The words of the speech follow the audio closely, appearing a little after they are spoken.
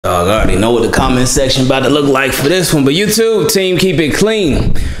I already know what the comment section about to look like for this one, but YouTube team, keep it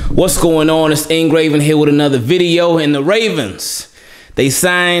clean. What's going on? It's Ingraven here with another video. And the Ravens, they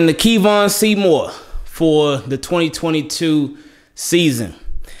signed the Kevon Seymour for the 2022 season.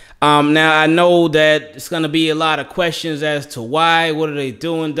 Now I know that it's gonna be a lot of questions as to why, what are they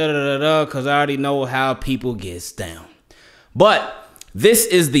doing, because I already know how people get down. But this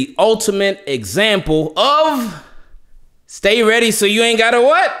is the ultimate example of stay ready so you ain't gotta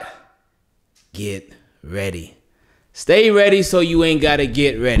what? Get ready. Stay ready so you ain't gotta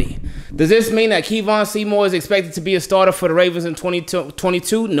get ready. Does this mean that Kevon Seymour is expected to be a starter for the Ravens in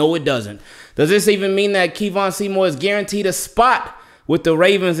 2022? No, it doesn't. Does this even mean that Kevon Seymour is guaranteed a spot with the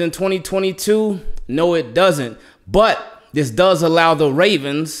Ravens in 2022? No, it doesn't. But this does allow the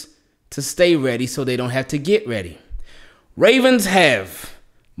Ravens to stay ready so they don't have to get ready. Ravens have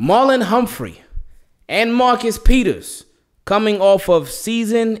Marlon Humphrey and Marcus Peters coming off of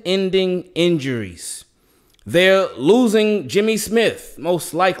season-ending injuries. They're losing Jimmy Smith,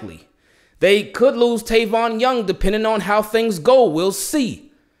 most likely. They could lose Tavon Young, depending on how things go. We'll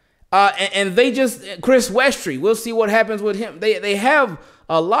see. And they just, Chris Westry, we'll see what happens with him. They have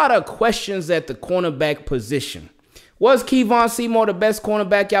a lot of questions at the cornerback position. Was Kevon Seymour the best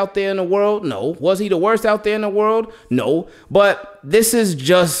cornerback out there in the world? No. Was he the worst out there in the world? No. But this is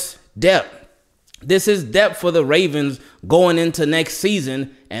just depth. This is depth for the Ravens going into next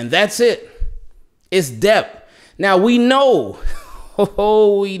season, and that's it. It's depth. Now, we know,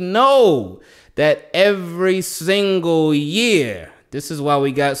 we know that every single year, this is why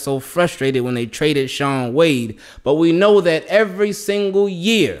we got so frustrated when they traded Shaun Wade, but we know that every single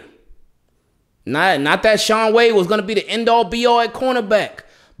year, not that Shaun Wade was going to be the end-all, be-all at cornerback,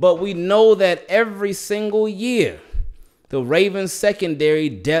 but we know that every single year, the Ravens secondary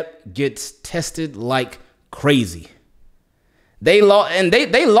depth gets tested like crazy. They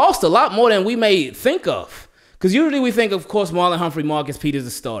lost a lot more than we may think of. Because usually we think, of course, Marlon Humphrey, Marcus Peters, the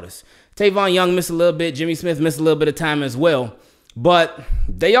starters. Tavon Young missed a little bit. Jimmy Smith missed a little bit of time as well. But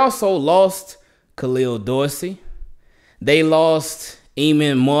they also lost Khalil Dorsey. They lost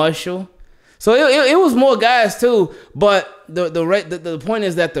Eamon Marshall. So it was more guys too, but the point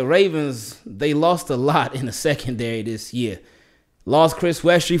is that the Ravens, they lost a lot in the secondary this year. Lost Chris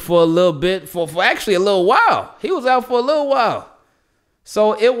Westry for a little bit, for actually a little while. He was out for a little while.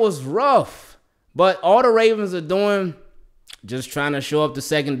 So it was rough. But all the Ravens are doing, just trying to shore up the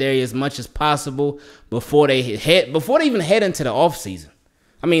secondary as much as possible before they even head into the offseason.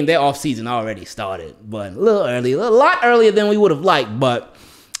 I mean, their offseason already started, but a little early, a lot earlier than we would have liked, but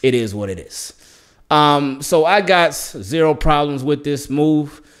it is what it is. So I got zero problems with this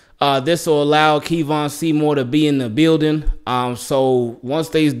move. This will allow Kevon Seymour to be in the building. So once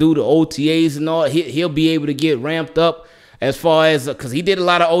they do the OTAs and all, he'll be able to get ramped up as far as, because he did a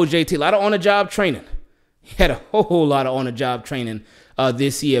lot of OJT, a lot of on-the-job training. He had a whole lot of on-the-job training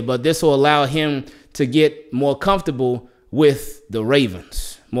this year, but this will allow him to get more comfortable with the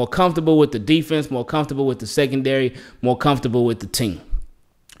Ravens, more comfortable with the defense, more comfortable with the secondary, more comfortable with the team.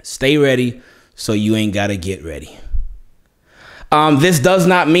 Stay ready so you ain't got to get ready. This does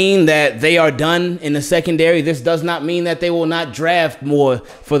not mean that they are done in the secondary. This does not mean that they will not draft more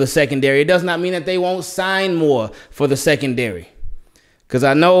for the secondary. It does not mean that they won't sign more for the secondary. Because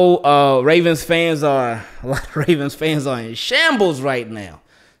I know a lot of Ravens fans are in shambles right now.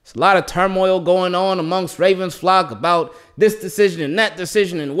 There's a lot of turmoil going on amongst Ravens flock about this decision and that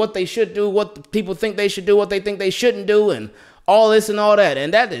decision and what they should do, what the people think they should do, what they think they shouldn't do, and all this and all that.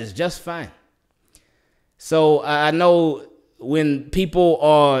 And that is just fine. So I know when people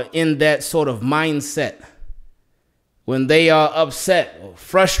are in that sort of mindset, when they are upset or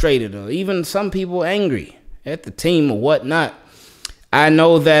frustrated or even some people angry at the team or whatnot, I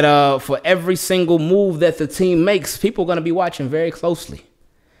know that for every single move that the team makes, people are going to be watching very closely.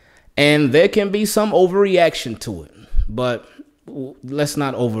 And there can be some overreaction to it, but let's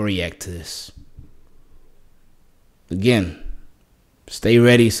not overreact to this. Again, stay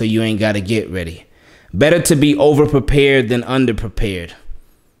ready so you ain't got to get ready. Better to be over-prepared than under-prepared.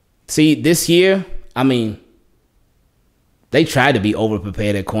 See, this year, I mean, they tried to be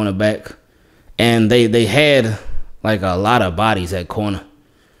over-prepared at cornerback, and they had, like, a lot of bodies at corner.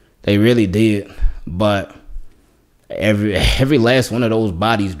 They really did, but every last one of those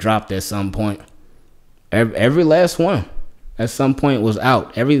bodies dropped at some point. Every last one at some point was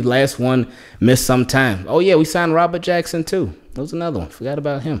out. Every last one missed some time. Oh, yeah, we signed Robert Jackson, too. That was another one. Forgot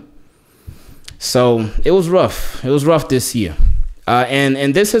about him. So it was rough. It was rough this year.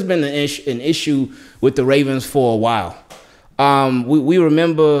 And this has been an issue with the Ravens for a while. We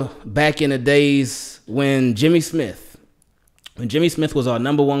remember back in the days when Jimmy Smith when Jimmy Smith was our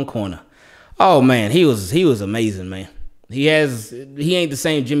 #1 corner. Oh man, he was amazing, man. He ain't the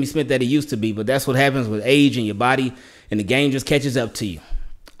same Jimmy Smith that he used to be, but that's what happens with age and your body, and the game just catches up to you.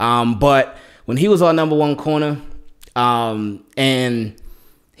 But when he was our #1 corner, and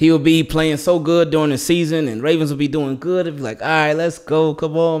he would be playing so good during the season, and Ravens would be doing good. It'd be like, all right, let's go.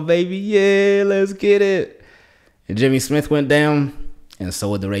 Come on, baby. Yeah, let's get it. And Jimmy Smith went down, and so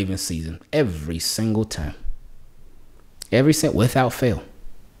would the Ravens season. Every single time. Without fail.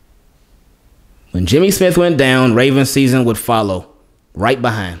 When Jimmy Smith went down, Ravens season would follow right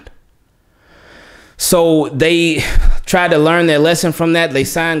behind. So they tried to learn their lesson from that. They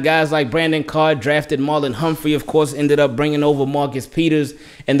signed guys like Brandon Carr, drafted Marlon Humphrey, of course, ended up bringing over Marcus Peters.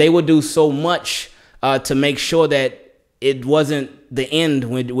 And they would do so much to make sure that it wasn't the end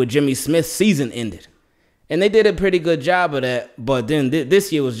when Jimmy Smith's season ended. And they did a pretty good job of that. But then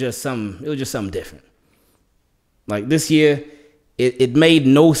this year was just something different. Like this year, it made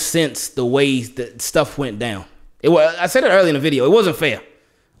no sense the way that stuff went down. I said it earlier in the video. It wasn't fair.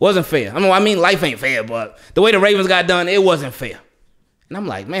 Wasn't fair. I mean, life ain't fair, but the way the Ravens got done, it wasn't fair. And I'm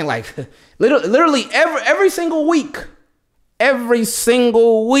like, man, like literally every single week,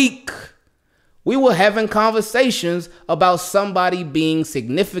 we were having conversations about somebody being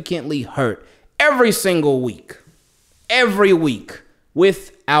significantly hurt. Every single week. Every week.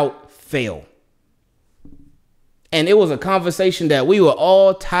 Without fail. And it was a conversation that we were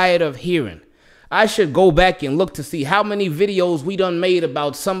all tired of hearing. I should go back and look to see how many videos we done made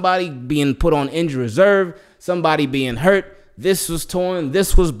about somebody being put on injury reserve, somebody being hurt. This was torn,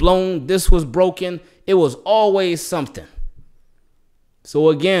 this was blown, this was broken. It was always something. So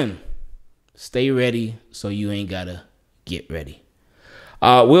again, stay ready so you ain't gotta get ready.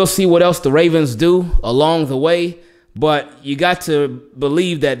 We'll see what else the Ravens do along the way, but you got to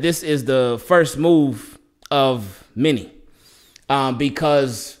believe that this is the first move of many,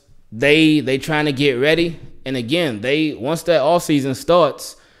 because they trying to get ready. And again, once that offseason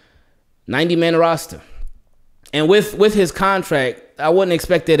starts, 90-man roster. And with his contract, I wouldn't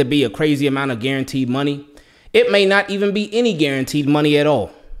expect there to be a crazy amount of guaranteed money. It may not even be any guaranteed money at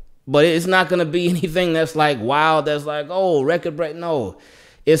all. But it's not going to be anything that's like wild, that's like, oh, record break. No,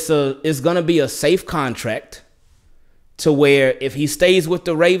 it's going to be a safe contract to where if he stays with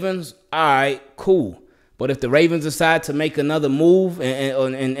the Ravens, all right, cool. But if the Ravens decide to make another move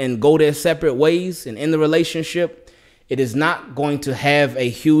and go their separate ways and end the relationship, it is not going to have a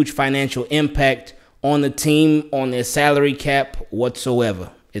huge financial impact on the team, on their salary cap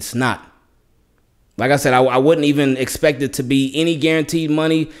whatsoever. It's not. Like I said, I wouldn't even expect it to be any guaranteed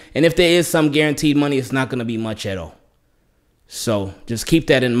money. And if there is some guaranteed money, it's not going to be much at all. So just keep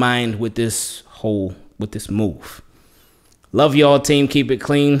that in mind with this move. Love y'all, team. Keep it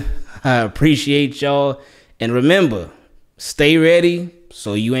clean. I appreciate y'all. And remember, stay ready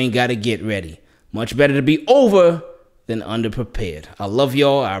so you ain't got to get ready. Much better to be over than underprepared. I love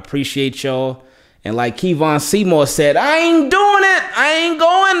y'all. I appreciate y'all. And like Kevon Seymour said, I ain't doing it. I ain't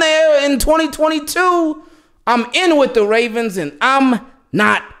going there in 2022. I'm in with the Ravens and I'm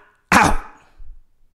not